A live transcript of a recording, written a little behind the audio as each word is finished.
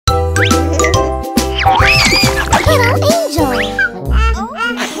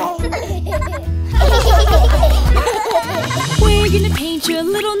paint your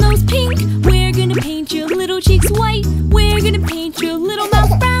little nose pink. We're gonna paint your little cheeks white. We're gonna paint your little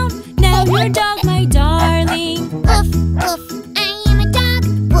mouth brown. Now you're a dog, my darling. Woof, woof, I am a dog.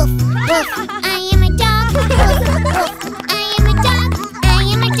 Woof, woof, I am a dog. Woof, woof, I am a dog. I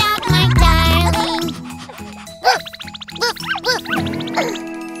am a dog, my darling. Woof, woof, woof.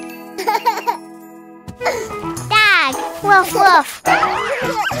 Dog, woof, woof.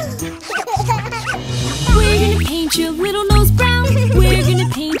 We're gonna paint your little nose brown. We're gonna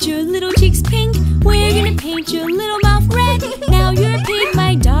paint your little cheeks pink. We're gonna paint your little mouth red. Now you're a pig,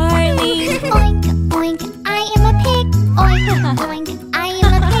 my darling. Oink, oink, I am a pig. Oink, oink, I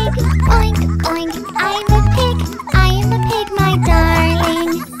am a pig. Oink, oink, I am a pig. I am a pig, my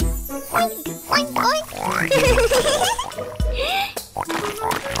darling. Oink, oink, oink.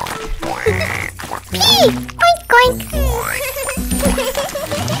 Pig, oink, oink.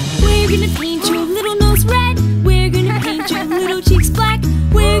 We're gonna paint your little nose red. We're gonna paint your little cheeks black.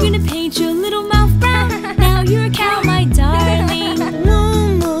 We're gonna paint your little mouth brown. Now you're a cow, my darling.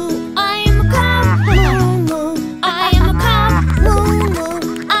 Moo, moo, I am a cow. Moo, moo, I am a cow. Moo, moo,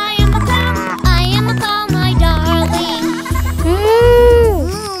 I am a cow. I am a cow, my darling. Moo,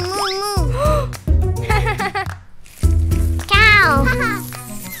 moo, moo. Cow.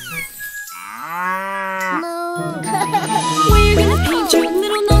 We're gonna paint your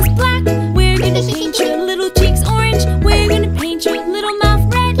little nose black. We're gonna paint your little cheeks orange. We're gonna paint your little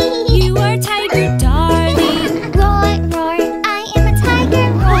mouth red. You are a tiger, darling. Roar, roar, I am a tiger.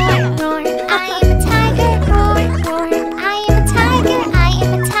 Roar, roar, I am a tiger. Roar, roar, I am a tiger. I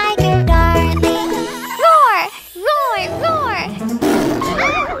am a tiger, darling. Roar, roar, roar.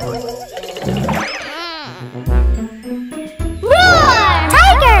 Roar,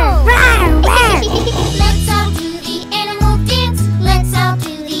 tiger. Roar, roar. Let's all do the animal dance. Let's all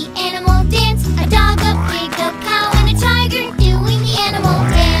do the animal dance. A dog, a pig, a cow, and a tiger doing the animal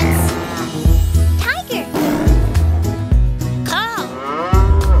dance. Tiger. Cow.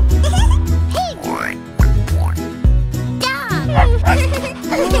 Pig. Dog.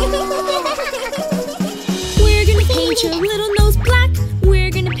 We're gonna paint your little nose black.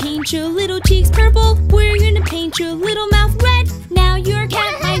 We're gonna paint your little cheeks purple. We're gonna paint your little mouth red. Now you're a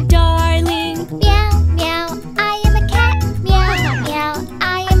cat, my darling. Meow, meow, I am a cat. Meow, meow,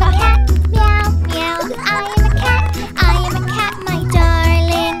 I am a cat. Meow, meow, I am a cat. I am a cat, my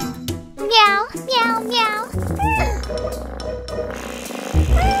darling. Meow, meow, meow.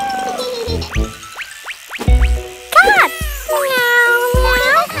 Cat! Meow,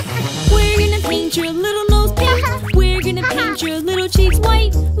 meow. We're gonna paint your little nose pink. We're gonna paint your little cheeks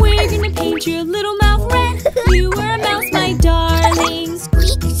white. We're gonna paint your little mouth red. You are a mouse, my darling.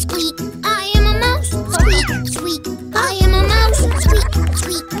 Squeak, squeak, I am a mouse. Squeak, squeak, I am a mouse. Squeak,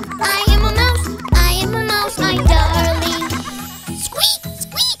 squeak, I am a mouse. I am a mouse, my darling. Squeak,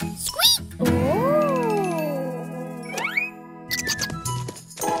 squeak, squeak.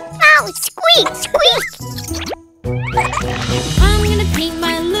 Mouse, squeak, squeak. I'm gonna paint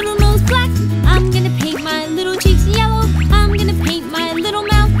my little nose black. I'm gonna paint my little cheeks yellow. I'm gonna paint my little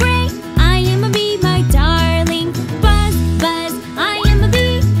mouth gray. I am a bee, my darling. Buzz, buzz, I am a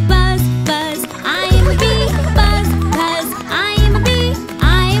bee. Buzz, buzz, I am a bee. Buzz, buzz, I am a bee.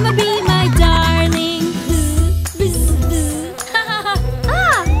 I am a bee, my darling. Buzz, buzz, buzz.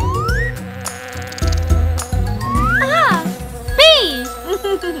 Ah! Ah! Bee!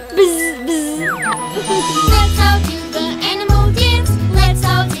 Buzz, buzz. Let's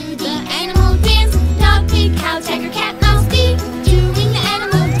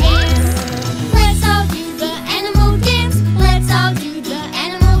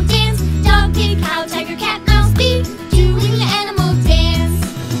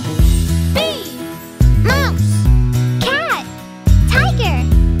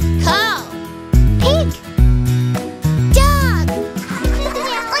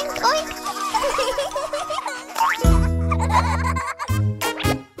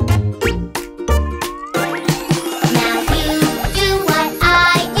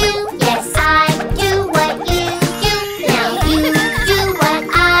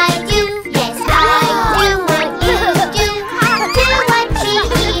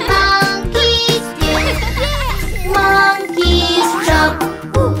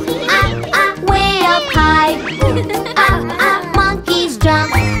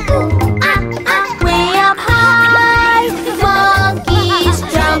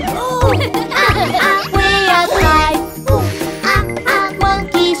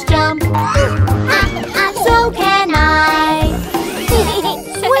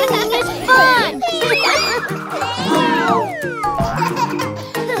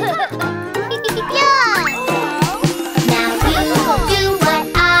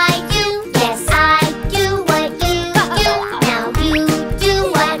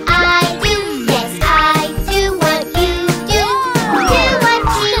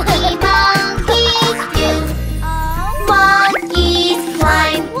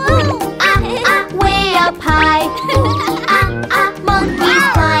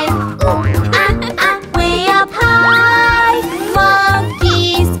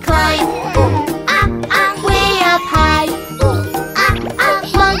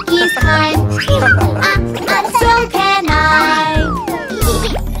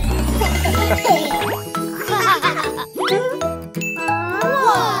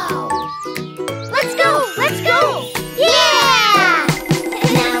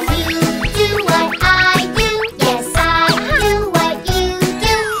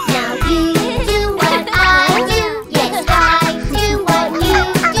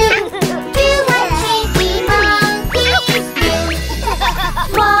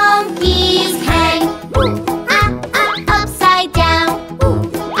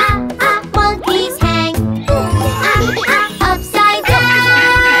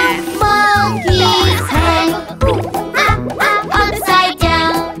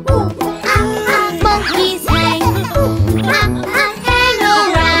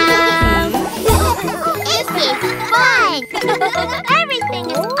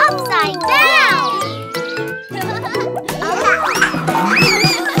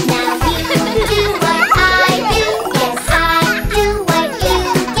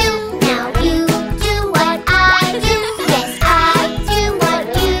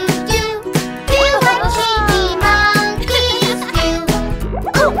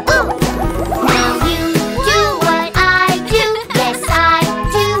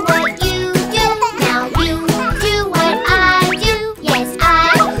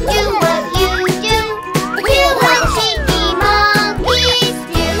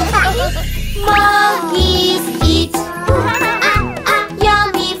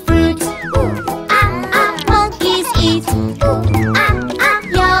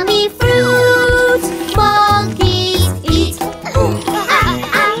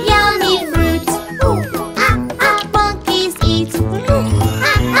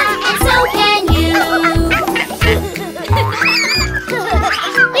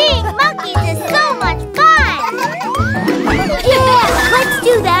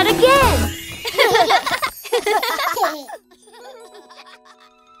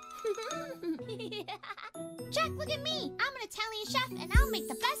Jack, look at me. I'm an Italian chef, and I'll make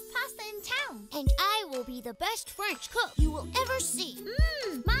the best pasta in town. And I will be the best French cook you will ever see.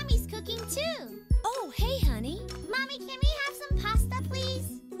 Mommy's cooking too. Oh, hey, honey. Mommy, can we have some pasta,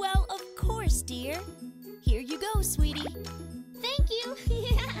 please? Well, of course, dear. Here you go, sweetie. Thank you.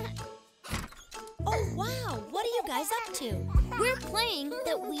 Oh, wow. What are you guys up to? We're playing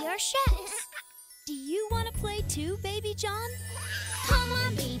that we are chefs. Do you want to play too, Baby John? Come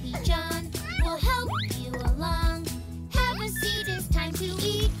on, Baby John. We'll help you along. Have a seat, it's time to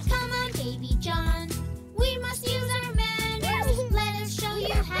eat. Come on, Baby John. We must use our manners. Let us show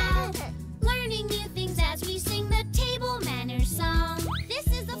you how. Learning new things as we sing the table manners song. This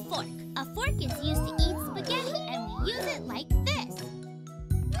is a fork. A fork is used to eat spaghetti, and we use it like this.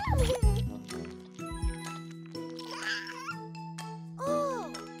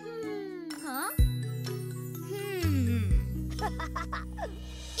 Oh. Huh?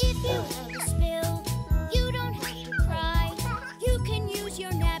 If you have a spill, you don't have to cry. You can use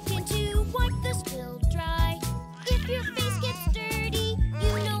your napkin to wipe the spill dry. If your face gets dirty,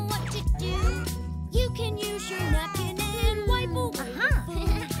 you know what to do. You can use your napkin and wipe away.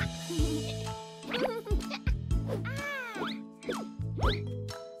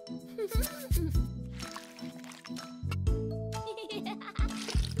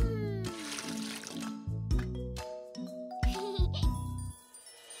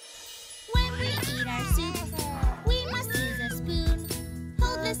 When we eat our soup, we must use a spoon.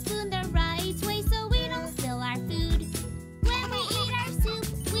 Hold the spoon the right way so we don't spill our food. When we eat our soup,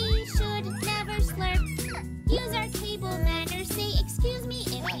 we should never slurp. Use our table manners, say excuse me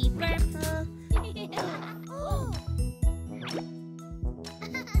if we burp.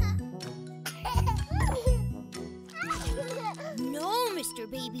 No, Mr.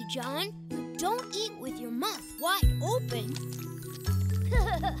 Baby John. Don't eat with your mouth wide open.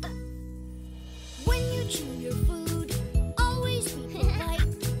 When you chew your food, always be polite.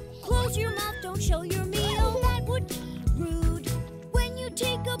 Close your mouth, don't show your meal, that would be rude. When you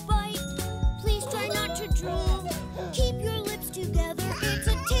take a bite, please try not to drool. Keep your lips together, it's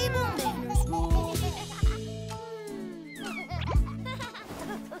a table manners rule.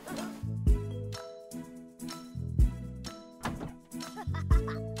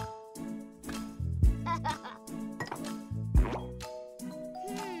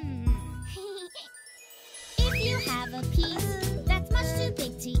 If you have a piece that's much too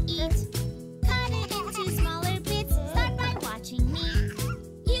big to eat, cut it into smaller bits, start by watching me.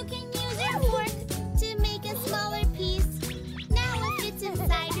 You can use your fork to make a smaller piece. Now it fits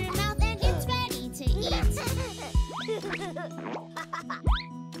inside your mouth and it's ready to eat.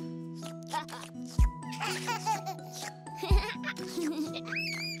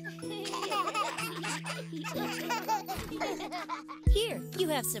 Here, you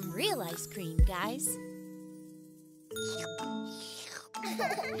have some real ice cream, guys.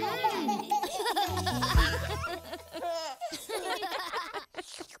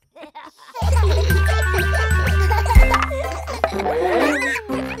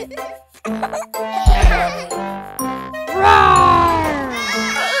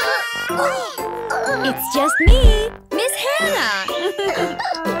 It's just me, Miss Hannah.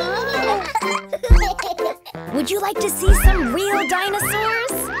 Would you like to see some real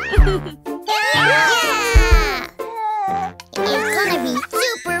dinosaurs? Yeah! It's gonna be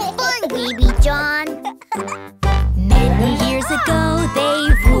super fun, Baby John. Many years ago,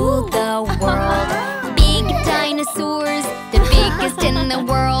 they ruled the world. Big dinosaurs, the biggest in the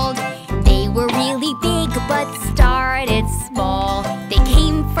world. They were really big, but started small. They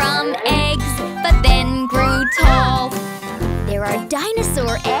came from eggs, but then grew tall. There are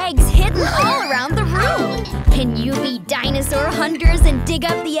dinosaur eggs hidden all around the room. Can you be dinosaur hunters and dig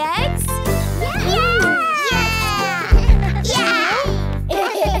up the eggs?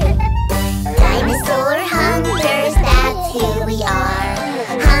 Dinosaur hunters, that's who we are.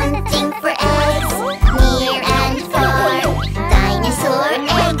 Hunting for eggs, near and far. Dinosaur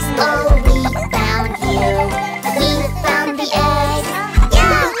eggs, oh, we found you. We found the eggs,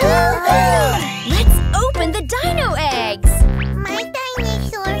 yahoo! Let's open the dino eggs. My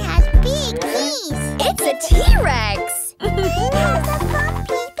dinosaur has big teeth. It's a T-Rex. It has a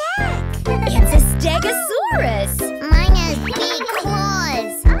puppy belly.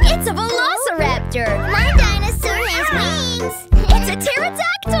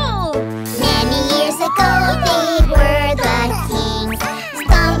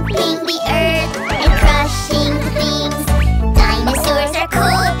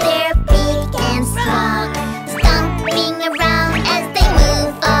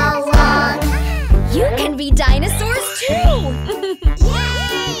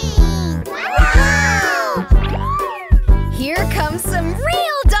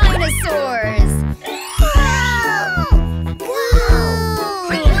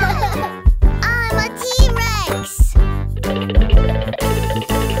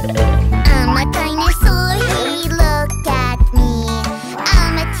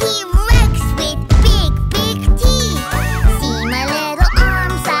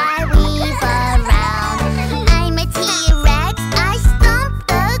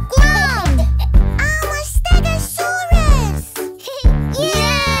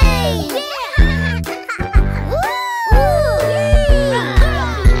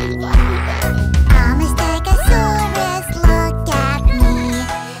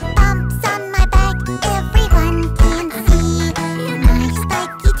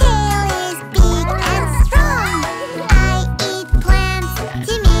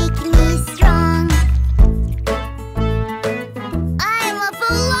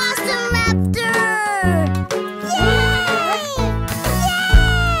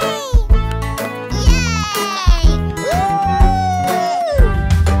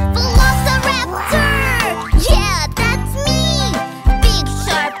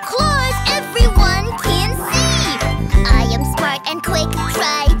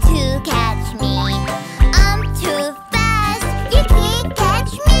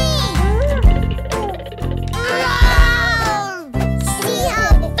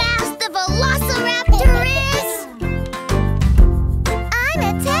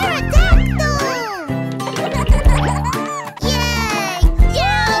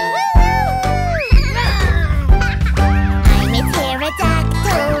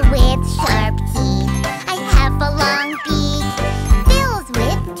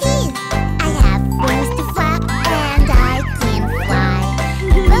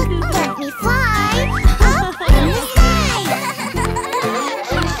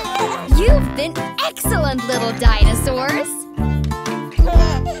 been excellent little dinosaurs.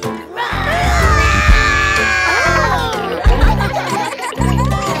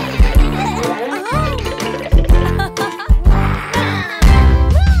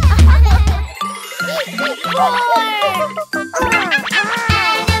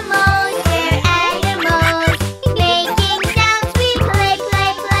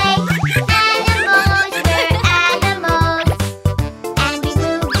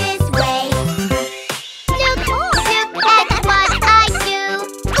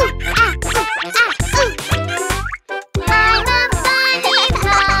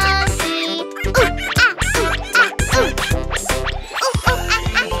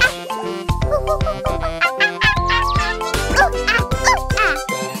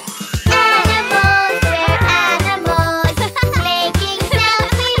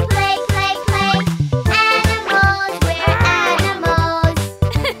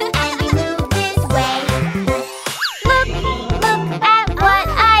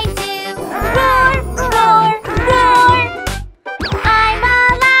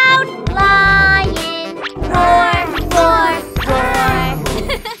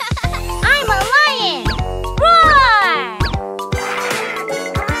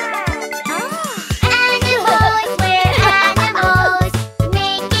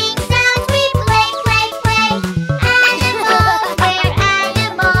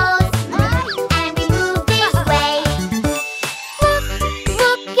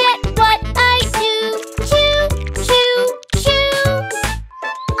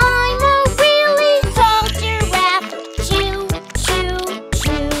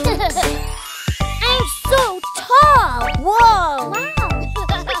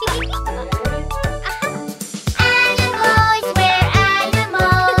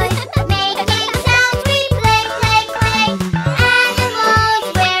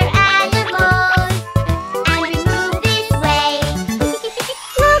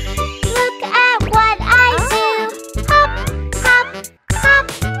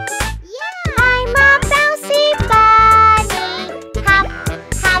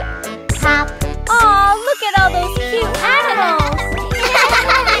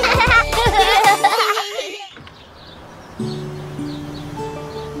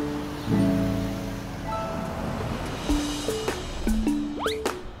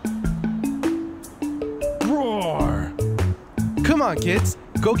 Come on, kids.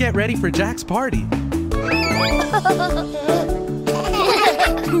 Go get ready for Jack's party.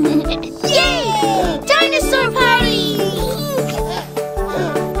 Yay! Dinosaur party!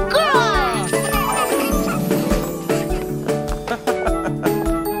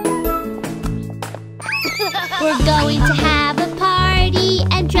 We're going to have a party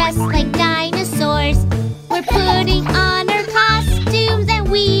and dress like dinosaurs. We're putting on our costumes and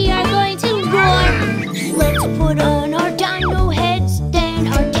we are going to roar. Let's put on our dino heads, then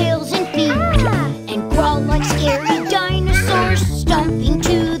our tails and feet, and growl like scary dinosaurs, stomping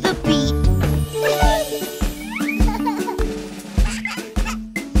to the beat.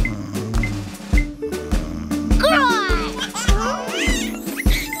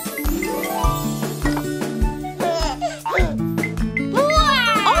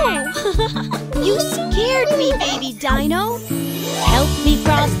 You scared me, baby dino. Help me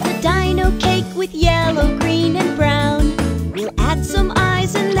frost the dino cake with yellow, green, and brown. We'll add some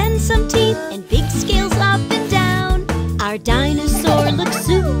eyes and then some teeth and big scales up and down. Our dinosaur looks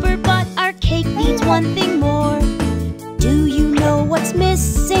super, but our cake needs one thing more. Do you know what's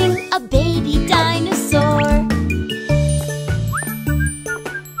missing? A baby dinosaur.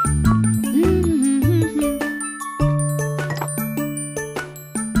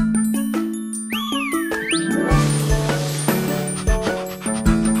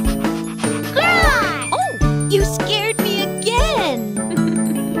 You scared me again!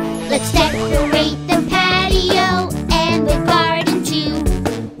 Let's decorate the patio and the garden too.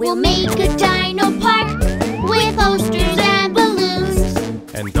 We'll make a dino park with posters and balloons.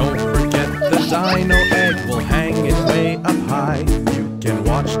 And don't forget the dino egg, we'll hang it way up high. You can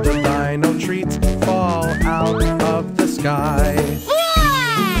watch the dino treats fall out of the sky.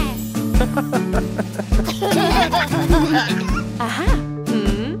 Aha!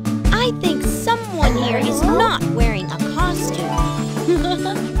 I think someone here is not wearing a costume.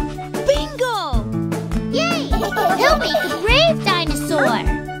 Bingo! Yay! He'll make a brave dinosaur.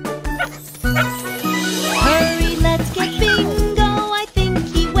 Hurry, let's get Bingo. I think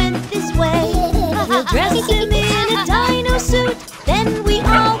he went this way. We'll dress him in a dino suit, then we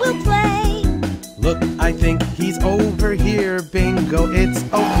all will play. Look, I think he's over here, Bingo, it's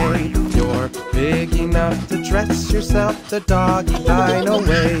okay. You're big enough to dress yourself the doggy dino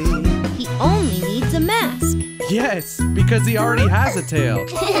way. He only Yes, because he already has a tail.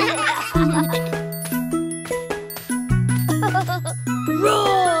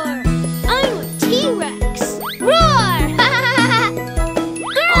 Roar! I'm a T-Rex. Roar!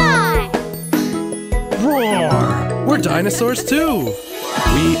 Roar! We're dinosaurs too.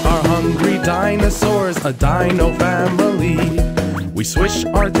 We are hungry dinosaurs, a dino family. We swish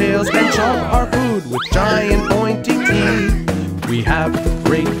our tails and chomp our food with giant pointy teeth. We have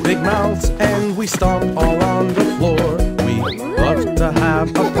great big mouths and we stomp all on the floor. We love to have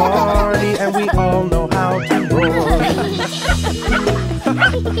a party and we all know how to roar.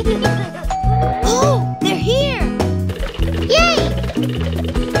 Oh, they're here! Yay!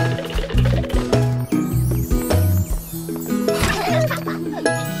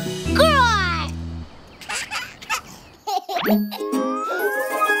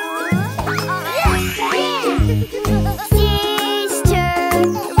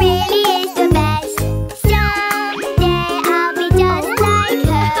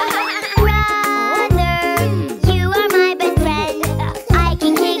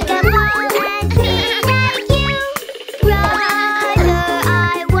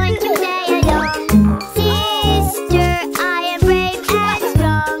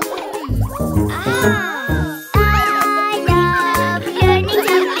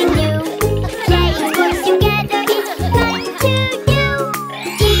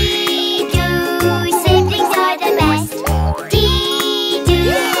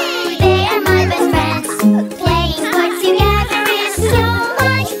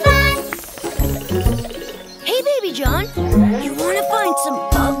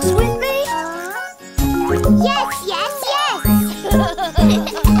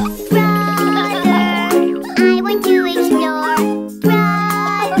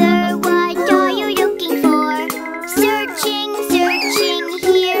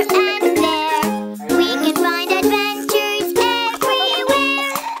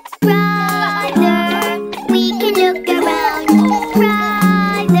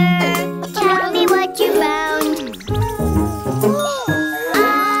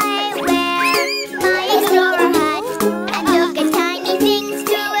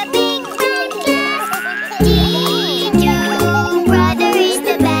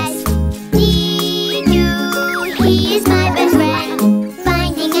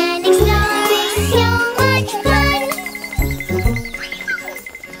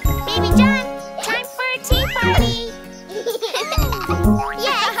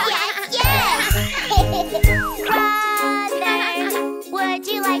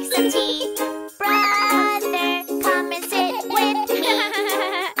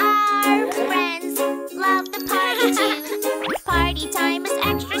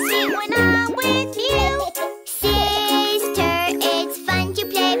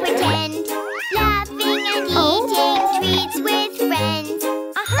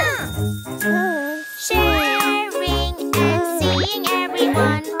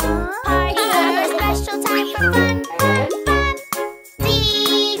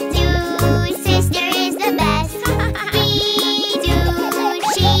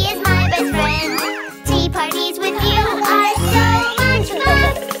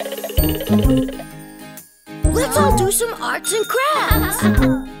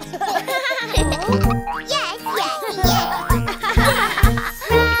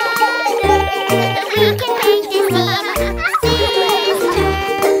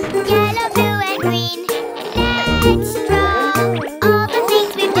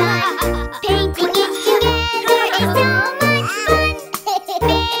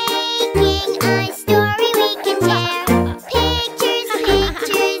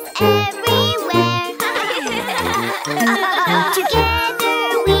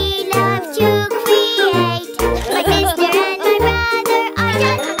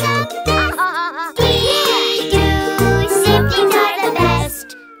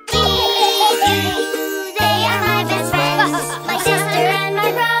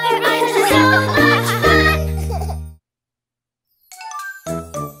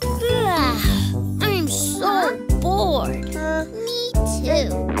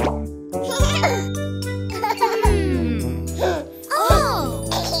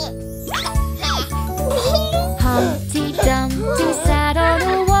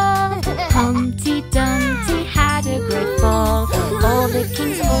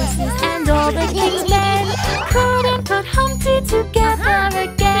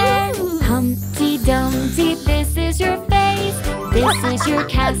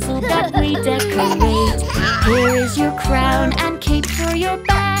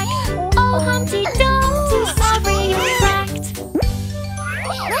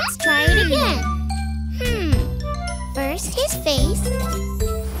 his face,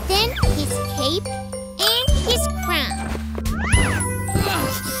 then his cape and his crown.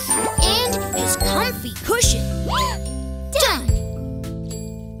 And his comfy cushion. Done!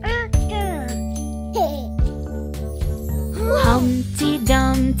 Humpty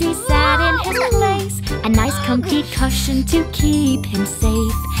Dumpty sat in his place, a nice comfy cushion to keep him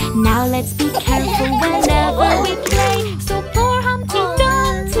safe. Now let's be careful whenever we play, so poor Humpty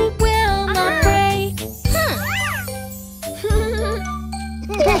Dumpty will not break.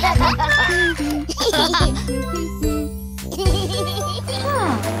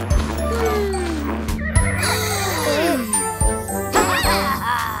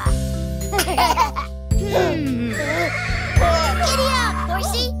 Giddy up,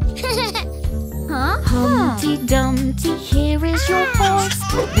 horsey! Humpty Dumpty, here is your horse.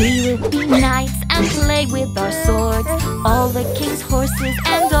 We will be knights and play with our swords. All the king's horses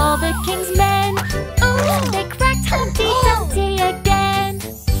and all the king's men. Ooh, they cracked Humpty Dumpty again.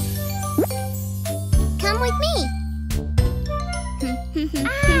 Come with me.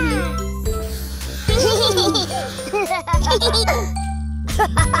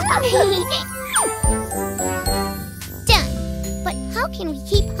 Done. But how can we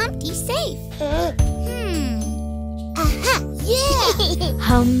keep Humpty safe? Aha! Yeah!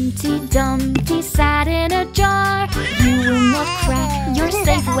 Humpty Dumpty sat in a jar. You will not crack, you're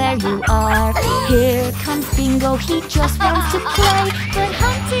safe where you are. Here comes Bingo, he just wants to play, but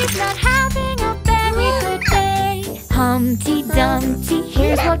Humpty's not having a very good day. Humpty Dumpty,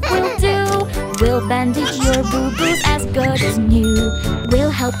 here's what we'll do. We'll bandage your boo-boos as good as new.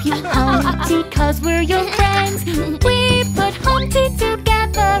 We'll help you, Humpty, 'cause we're your friends. We put Humpty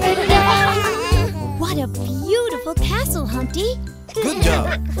together again. What a beautiful castle, Humpty. Good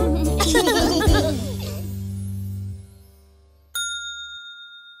job.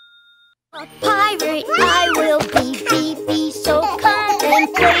 A pirate I will be, so come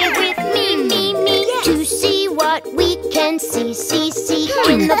and play with me, to see what we can see,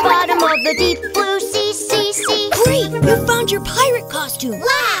 in the bottom of the deep blue sea. Great! You found your pirate costume.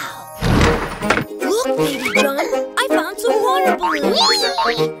 Wow! Look, Baby John, I found some water balloons.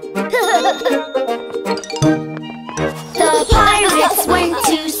 The pirates went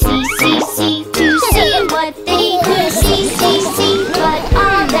to sea, to see what they could see, but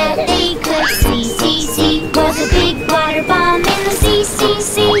all that they could see was a big water bomb in the sea.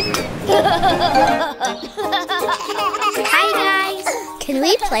 Hi guys, can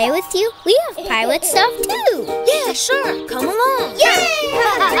we play with you? We have pirate stuff too. Yeah, sure. Come along. Yay!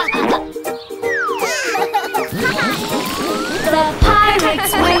 The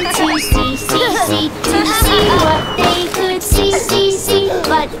pirates went to sea, to see what they could see,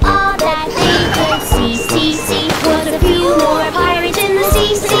 but all that they could see was a few more pirates in the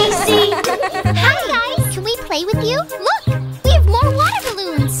sea. Hi guys, can we play with you? Look, we have more water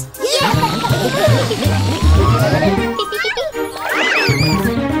balloons. Yeah!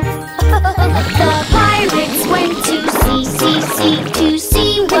 The pirates went to sea, to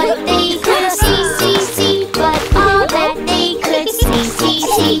see what they could see, but all that they could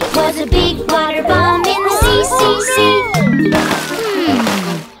see was a big water bomb in the sea.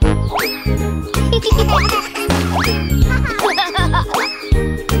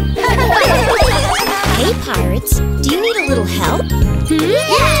 Hey, pirates, do you need a little help?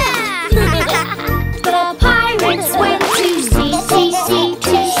 Yeah! The pirates went to sea,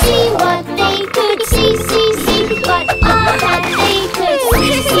 to see what they could see, but all that they could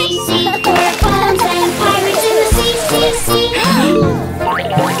see were bombs and pirates in the sea.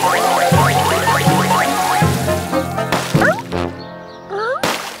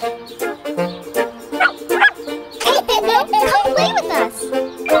 Come play with us.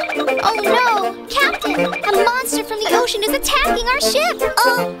 Oh no, Captain! A monster from the ocean is attacking our ship!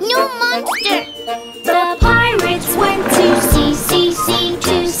 Oh, no monster! The pirates went to sea,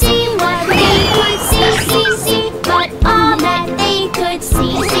 to see what they could see, but all that they could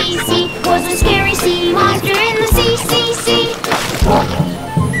see was a scary sea monster in the sea.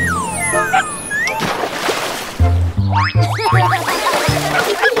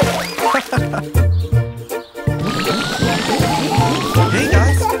 Hey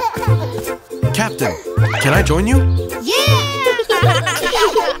guys! Captain, can I join you? Yeah!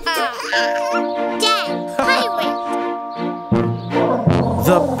 Dad, pirate!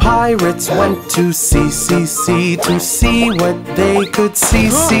 The pirates went to sea, to see what they could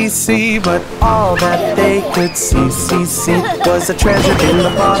see, but all that they could see was a treasure in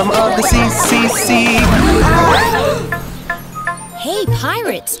the bottom of the sea. Hey,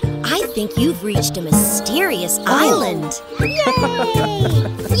 pirates, I think you've reached a mysterious island. Yay!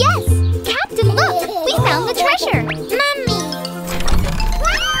 Yes! Captain, look! We found the treasure! Mommy!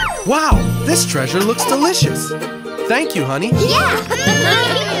 This treasure looks delicious. Thank you, honey.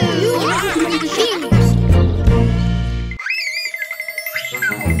 Yeah!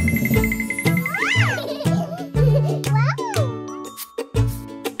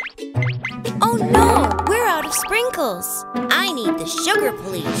 Oh no! We're out of sprinkles. I need the sugar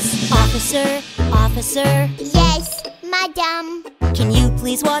police. Officer, officer, Yes, madam. can you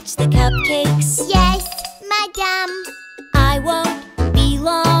please watch the cupcakes? Yes, madam. I won't be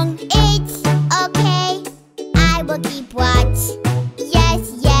long. It's okay. I will keep watch.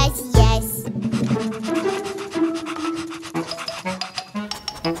 Yes, yes, yes.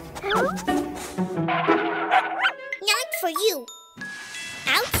 Not for you.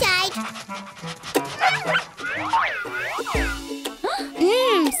 Outside.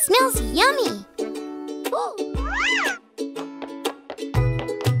 Smells yummy.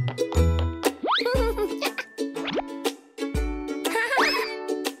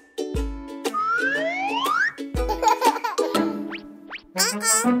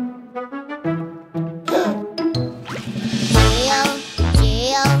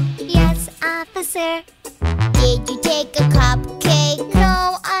 Jail. Yes, officer. Did you take a cupcake?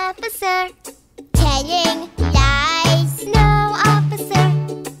 No, officer. Telling lies? No, officer.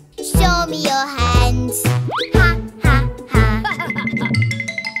 Show me your hands. Ha, ha, ha.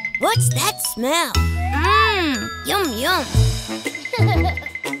 What's that smell? Yum, yum.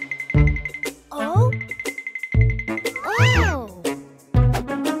 Oh? Oh.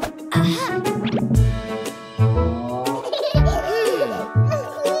 Aha.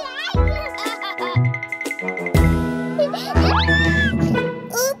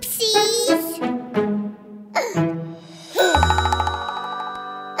 Oopsies.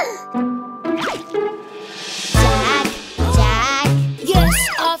 Jack. Yes,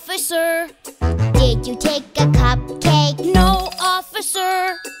 officer. Did you take a cupcake? No,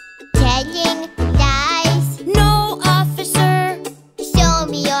 officer. Telling lies? No, officer. Show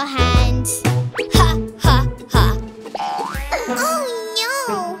me your hands. Ha, ha, ha. Oh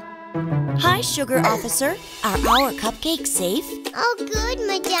no! Hi, sugar officer. Are our cupcakes safe? Oh good,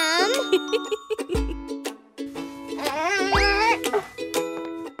 madame.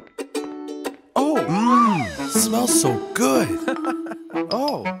 Oh, smells so good.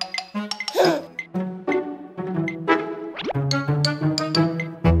 Oh.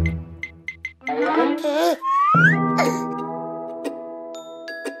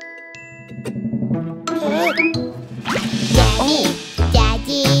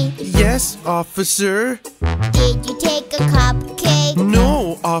 Daddy, Yes, officer. did you take a cupcake?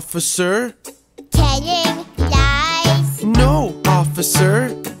 No, officer. Telling lies? No, officer.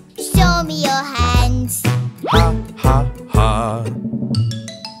 Show me your hands. Ha, ha, ha.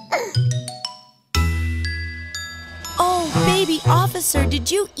 Oh, baby officer, did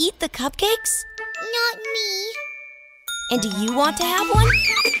you eat the cupcakes? Not me. And do you want to have one?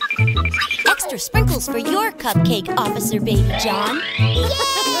 Extra sprinkles for your cupcake, Officer Baby John. Yay!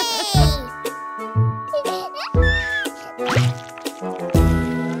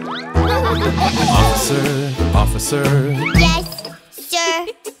 Officer, Yes, sir.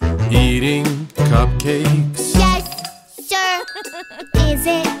 eating cupcakes. Yes, sir. Is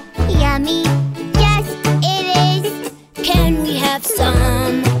it yummy? Yes, it is. Can we have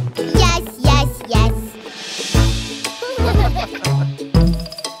some? Yes, yes, yes.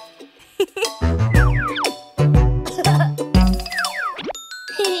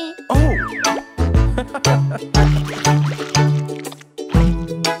 Oh.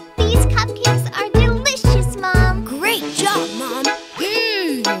 These cupcakes are delicious, Mom. Great job,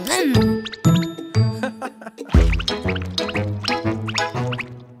 Mom.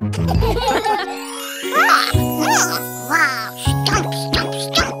 Wow. Stunk, stunk,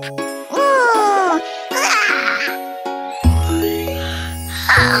 stunk. Ooh.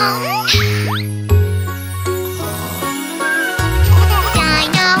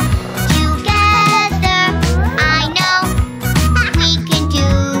 Dino, together, I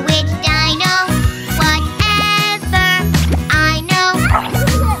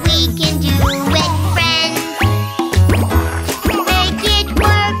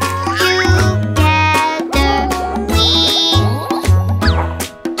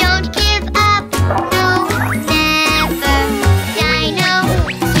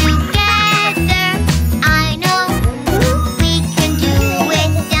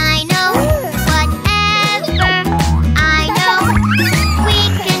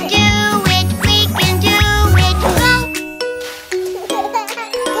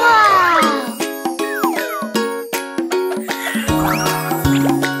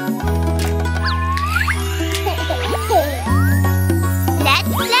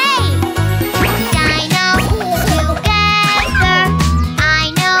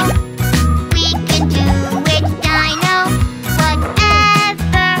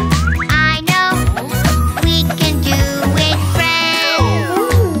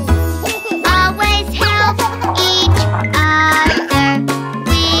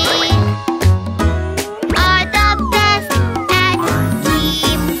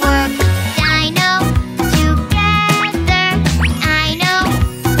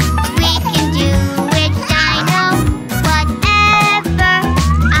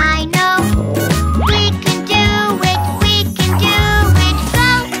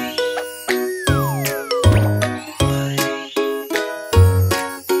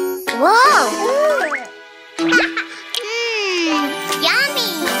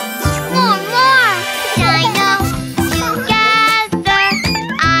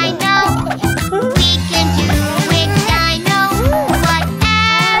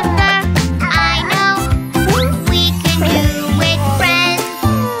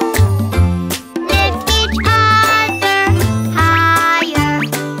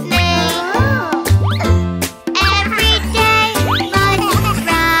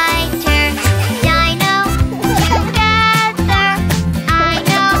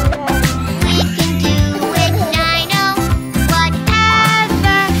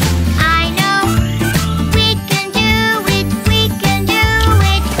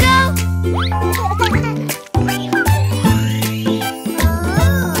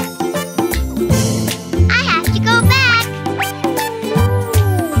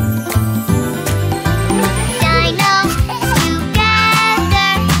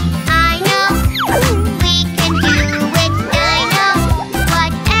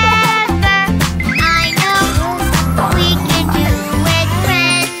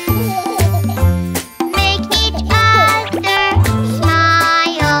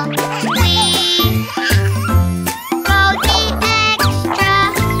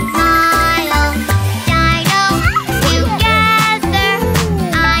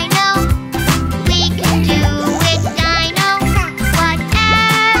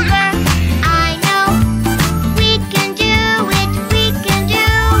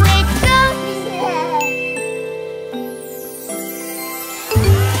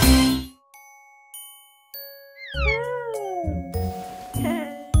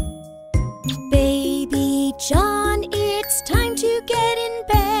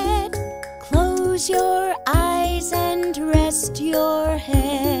Close your eyes and rest your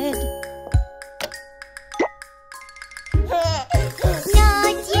head.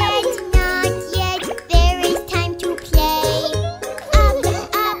 Not yet, there is time to play. Up,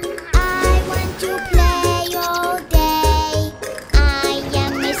 up, I want to play all day. I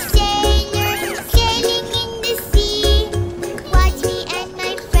am a sailor, sailing in the sea. Watch me and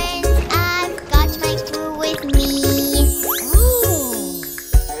my friends, I've got my crew with me.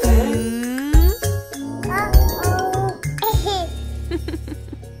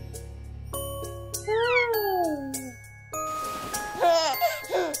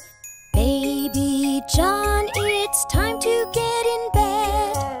 Baby John, it's time to get in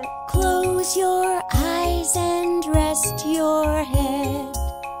bed. Close your eyes and rest your head.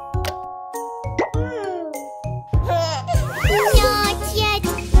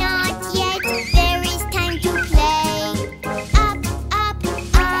 Not yet, there is time to play. Up, up,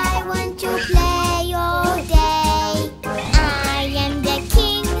 I want to play all day. I am the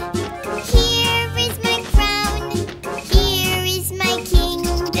king, here is my crown. Here is my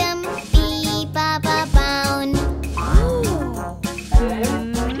kingdom, be-ba-ba-bound.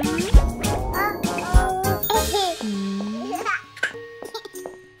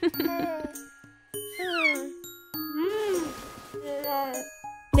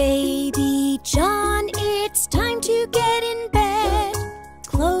 Baby John, it's time to get in bed.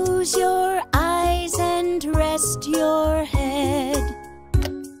 Close your eyes and rest your head.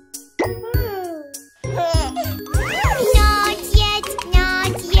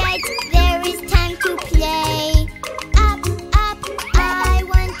 Not yet, there is time to play. Up, up, I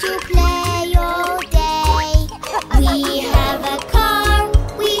want to play all day. We have a car,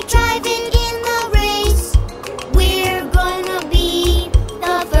 we drive it in the race. We're gonna be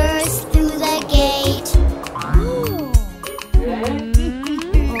the first through the gate.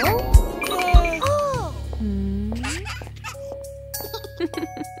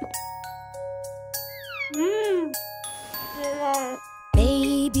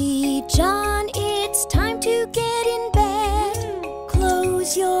 Baby John, it's time to get in bed.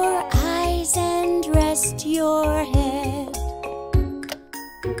 Close your eyes and rest your head.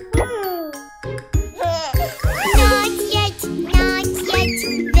 Not yet,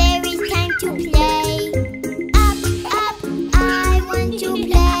 there is time to play. Up, up, I want to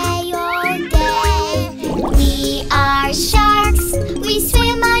play all day. We are sharks, we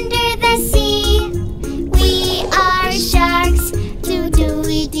swim under the sea. We are sharks,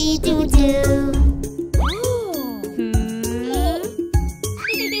 do-do-dee-doo-doo.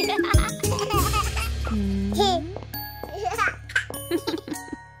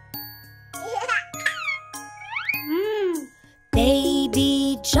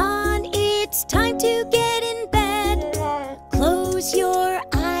 Baby John, it's time to get in bed. Close your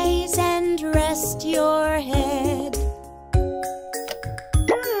eyes and rest your head.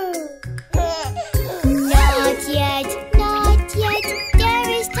 Not yet, there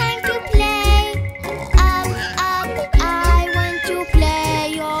is time to play. Up, up, I want to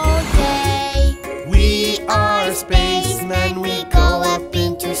play all day. We are spacemen, we go up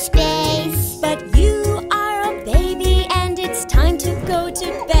into space. But you are a baby and it's time to go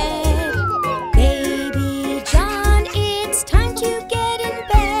to bed. Baby John, it's time to get in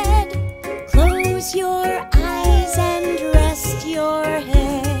bed. Close your eyes and rest your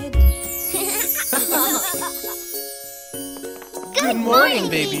head. Good morning,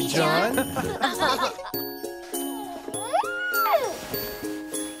 Baby John.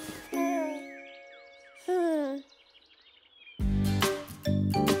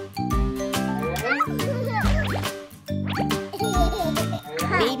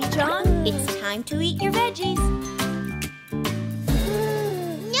 Baby John, it's time to eat your veggies.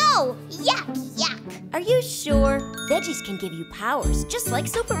 No! Yuck, yuck! Are you sure? Veggies can give you powers, just like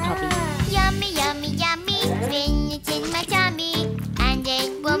Super Puppy. Yummy, yummy, yummy, spinach in my tummy, and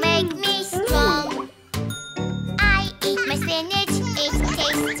it will make me strong. I eat my spinach, it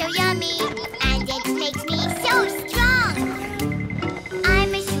tastes so yummy, and it makes me so strong.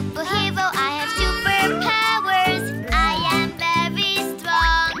 I'm a superhero, I have superpowers, I am very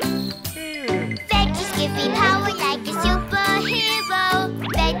strong. Veggies give me power like a superhero,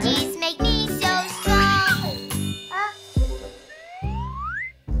 veggies make me so strong.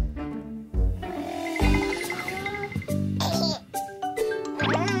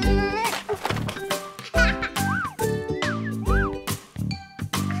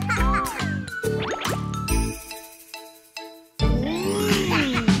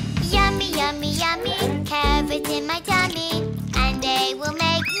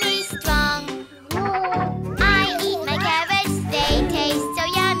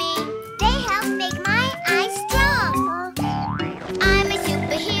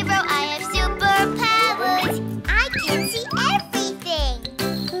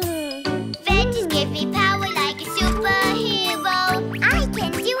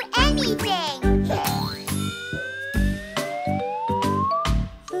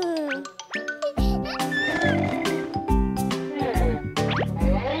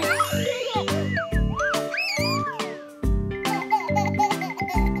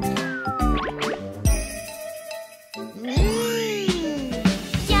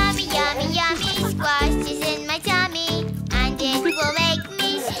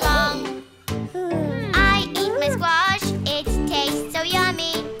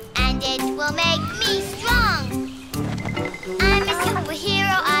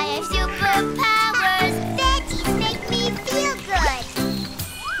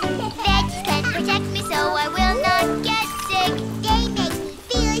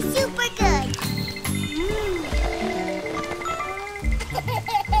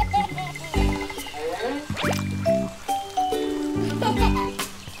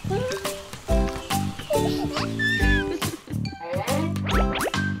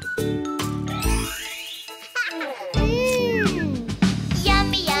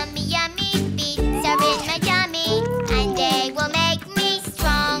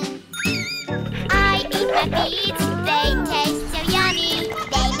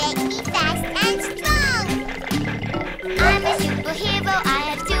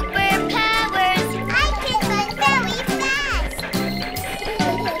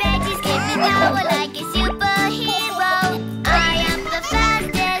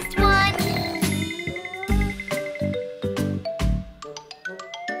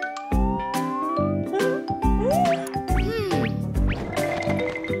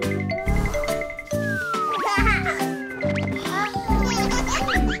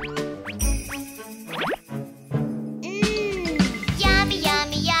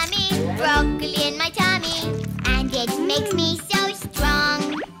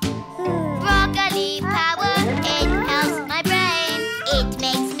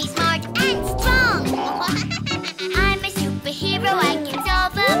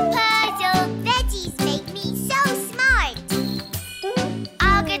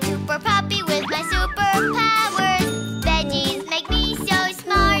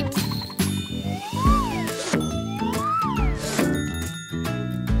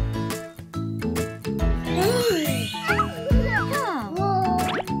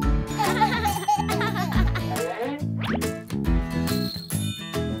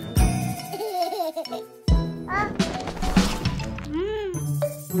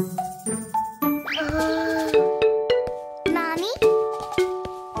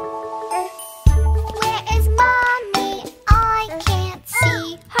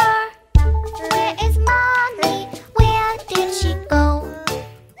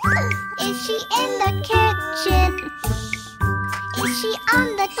 Is she in the kitchen? Is she on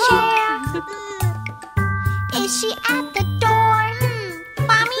the chair? Is she at the door?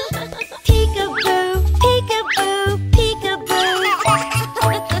 Mommy? Peekaboo, peekaboo, peekaboo.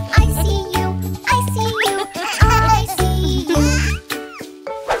 I see you, I see you, I see you.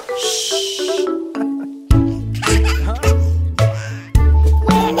 Shh.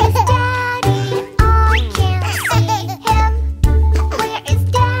 Where is Daddy? I can't see him. Where is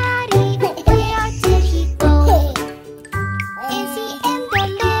Daddy? Where did he go? Is he in the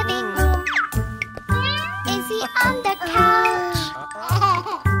living room? Is he on the couch?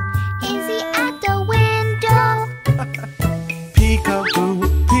 Is he at the window? Peekaboo,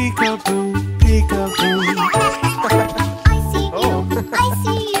 peekaboo, peekaboo. I see you, I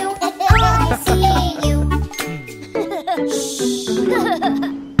see you, I see you.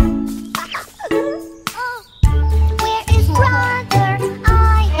 Where is brother? I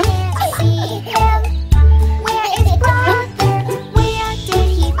can't see him. Where is brother? Where did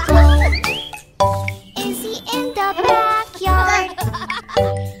he go? Is he in the backyard?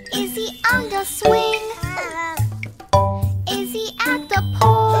 Is he on the swing? Is he at the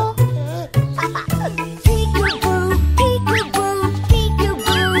pole? Peekaboo, peekaboo,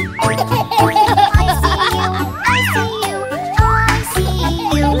 peekaboo. I see you, I see you, I see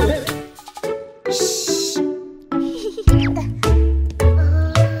you. Shh.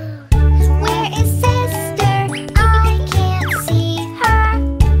 Where is sister? I can't see her.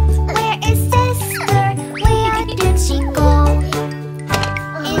 Where is sister? Where did she go?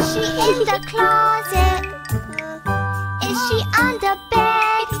 Is she in the closet? Is she on the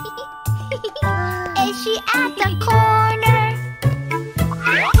bed? Is she at the corner?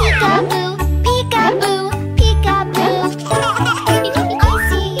 Peekaboo, peekaboo, peekaboo. I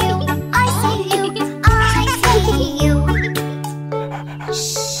see you, I see you, I see you.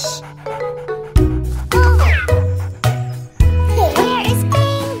 Shh. Where is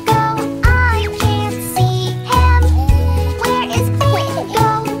Bingo? I can't see him. Where is Bingo?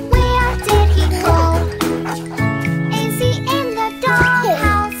 Where did he go? Is he in the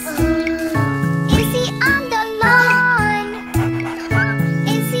doghouse? Is he on the lawn?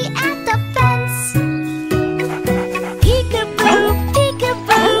 Is he at the fence? Peekaboo,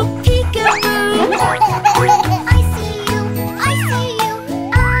 peekaboo, peekaboo. I see you, I see you,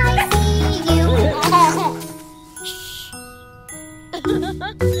 I see you.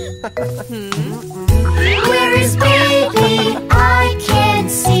 Where is baby? I can't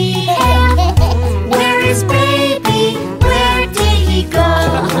see him. Where is baby? Where did he go?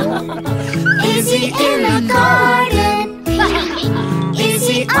 Is he in the garden? Is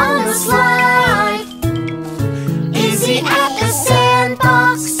he on the slide? Is he at the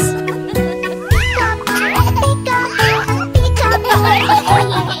sandbox?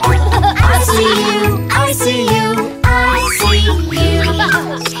 I see you, I see you, I see you.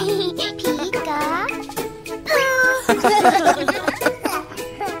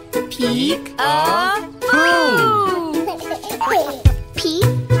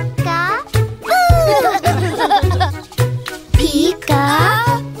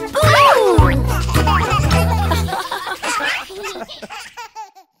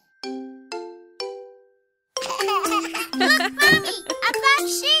 Look, Mommy, a black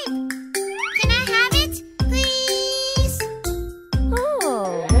sheep. Can I have it, please?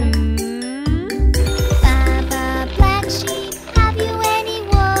 Baba, black sheep, have you any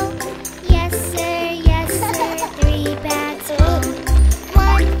wool? Yes, sir, 3 bags full.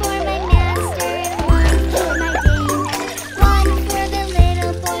 1 for my master and 1 for my dame. 1 for the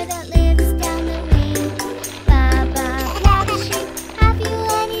little boy that lives down the lane. Baba, black sheep, have you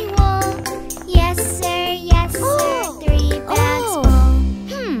any wool? Yes, sir, 3 bags full.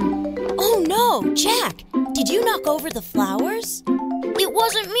 Oh no, Jack! Did you knock over the flowers? It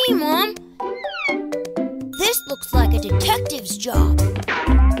wasn't me, Mom. This looks like a detective's job.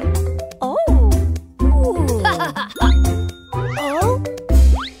 Oh. Oh.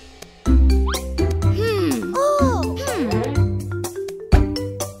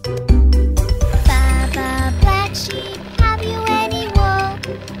 Baba, black sheep, have you any wool?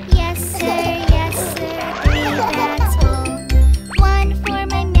 Yes, sir, 3 bags full. 1 for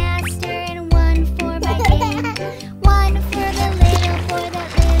my master and 1 for my dame. 1 for the little boy that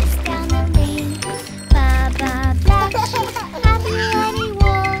lives down the lane. Baba, black sheep, have you any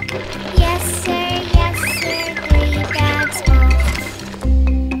wool? Yes, sir, 3 bags full.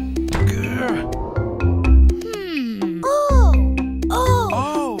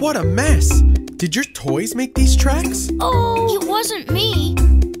 Oh, what a mess! Did your toys make these tracks? Oh, it wasn't me.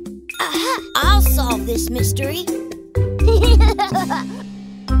 Aha, I'll solve this mystery.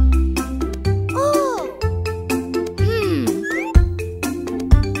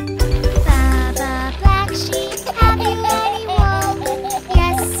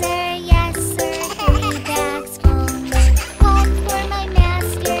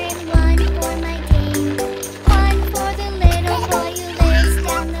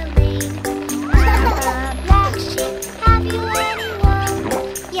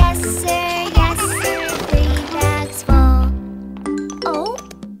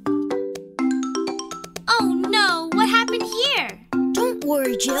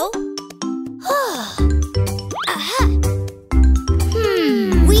 worry, Jill. Aha!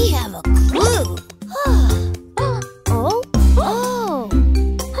 We have a clue. Oh? Oh.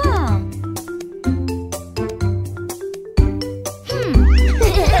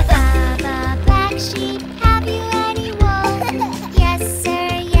 Baba Black Sheep, have you any wool? Yes,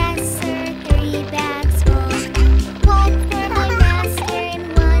 sir, 3 bags full. One for my master and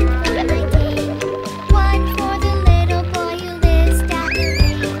one for my king. One for the little boy who lives down the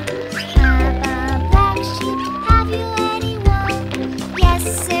lane. Baba Black Sheep, have you any wool? Yes,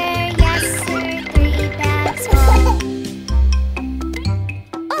 sir, 3 bags full.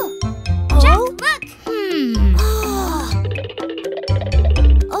 Jack, look!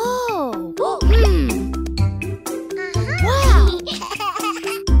 Wow!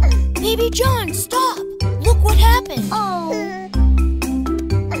 Baby John, stop! Look what happened.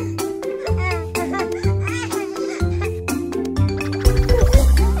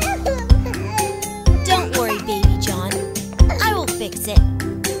 Don't worry, Baby John. I will fix it.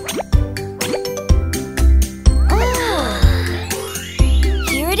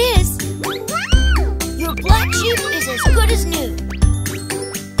 Here it is. Your black sheep is as good as new.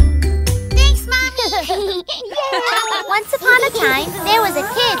 Thanks, Mommy! Once upon a time, there was a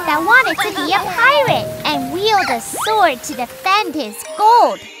kid that wanted to be a pirate and wield a sword to defend his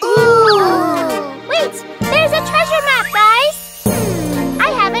gold. Ooh! Wait! There's a treasure map, guys! I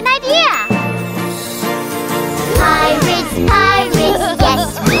have an idea! Pirates, pirates,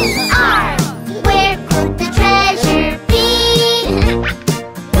 yes we are! Where could the treasure be?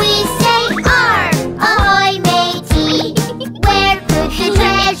 We say arr, ahoy matey! Where could the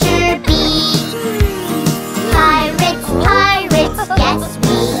treasure be? Pirates, pirates, yes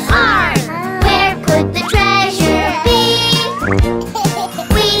we are! Where could the treasure be?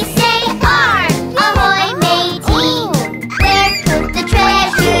 We say arr, ahoy matey!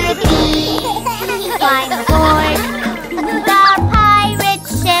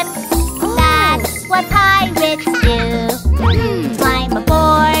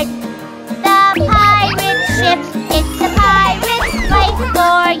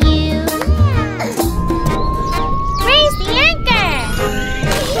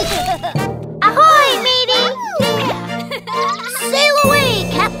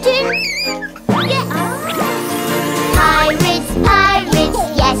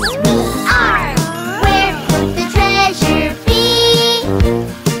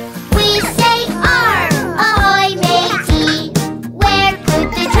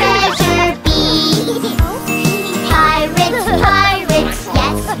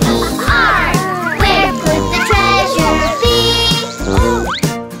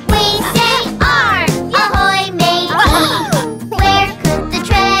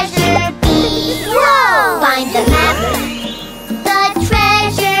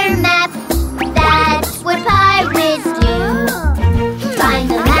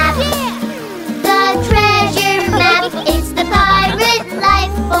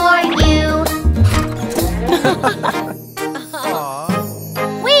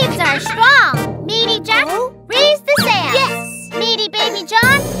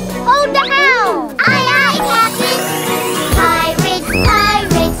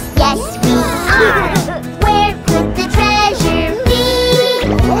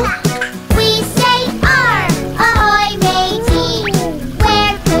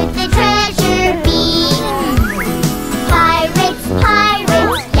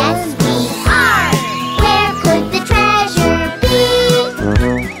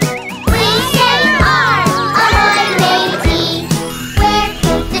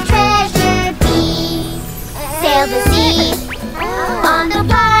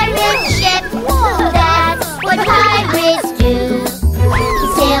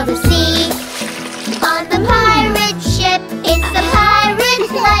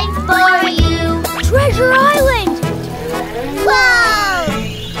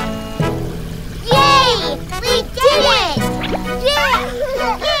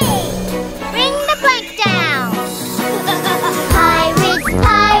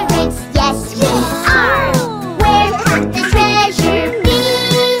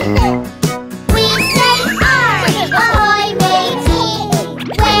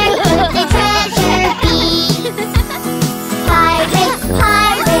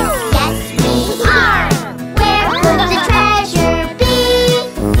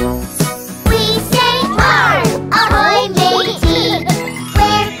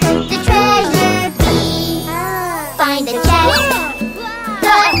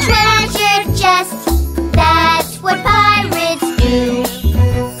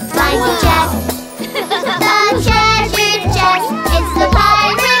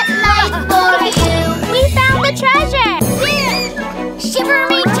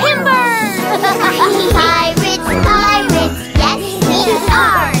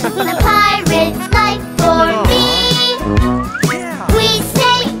 The pirate's life for me. We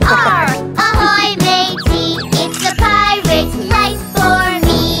say R, ahoy matey. It's the pirate's life for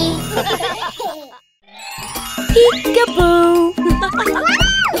me. Peekaboo.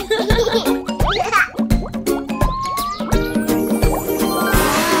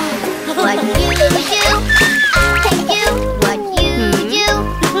 What you do, I do. What you do,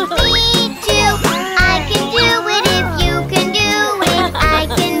 me too. I can do it if you can do it. I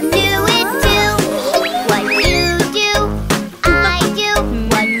can do it too. What you do, I do.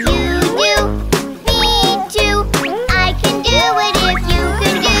 What you do, me too. I can do it if you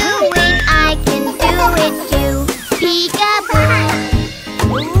can do it. I can do it too. Peekaboo.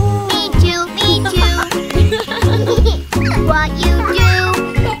 Me too, me too. What you do,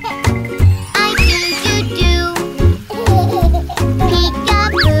 I do, do, do.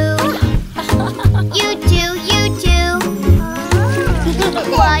 Peekaboo. You do, you do.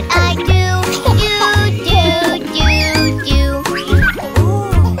 What I do, you do, do, do.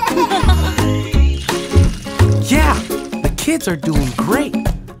 Yeah, the kids are doing great.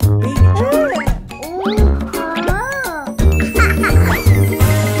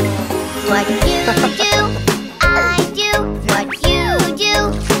 What you do, I do. What you do,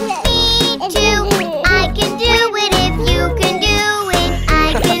 me too. I can do it if you can do it. I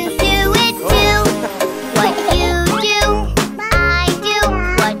can do it too. What you do, I do.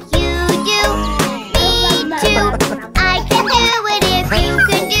 What you do, me too. I can do it if you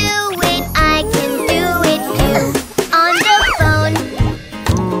can do it. I can do it too. On the phone,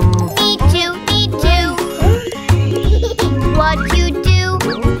 me too, me too. What you do,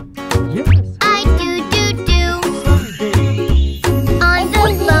 I do, do, do. On the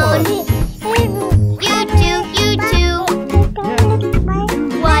phone, you do, you do.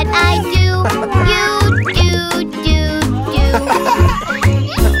 What I do, you do, do, do.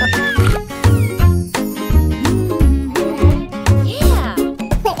 Yeah.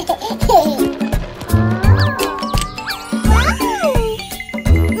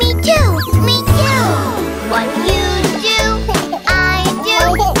 Me too, me too. What you do, I do.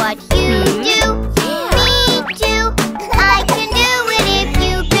 What you do, me too. I can do it if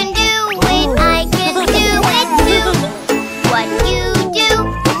you can do it. I can do it too. What you do,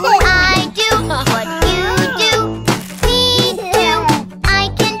 I do. What you do, me too. I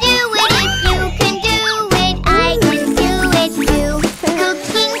can do it if you can do it. I can do it too.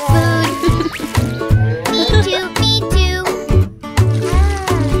 Cooking food, me too, me too.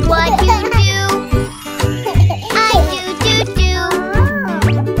 What you do, I do, do, do.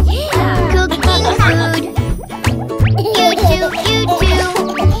 Yeah. Cooking food, you do, you do.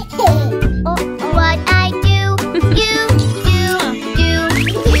 What I do, you do, do, do.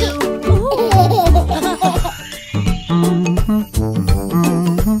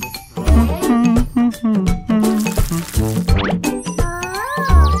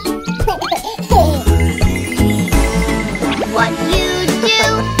 What you do,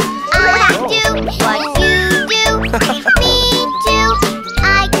 I do. What you do, me too.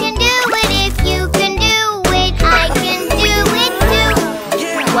 I can do it if you can do it. I can do it too.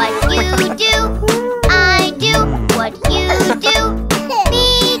 What you do, I do. What you do, me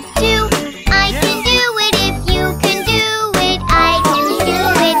too. I can do it if you can do it. I can do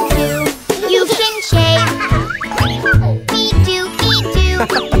it too. You can shave, me too, me too.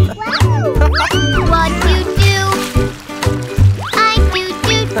 What you do, I do,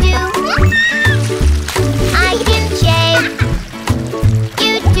 do, do. I can shave,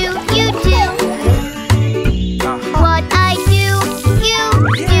 you do, you do. What I do, you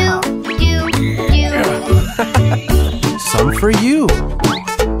do, do, do. Some for you.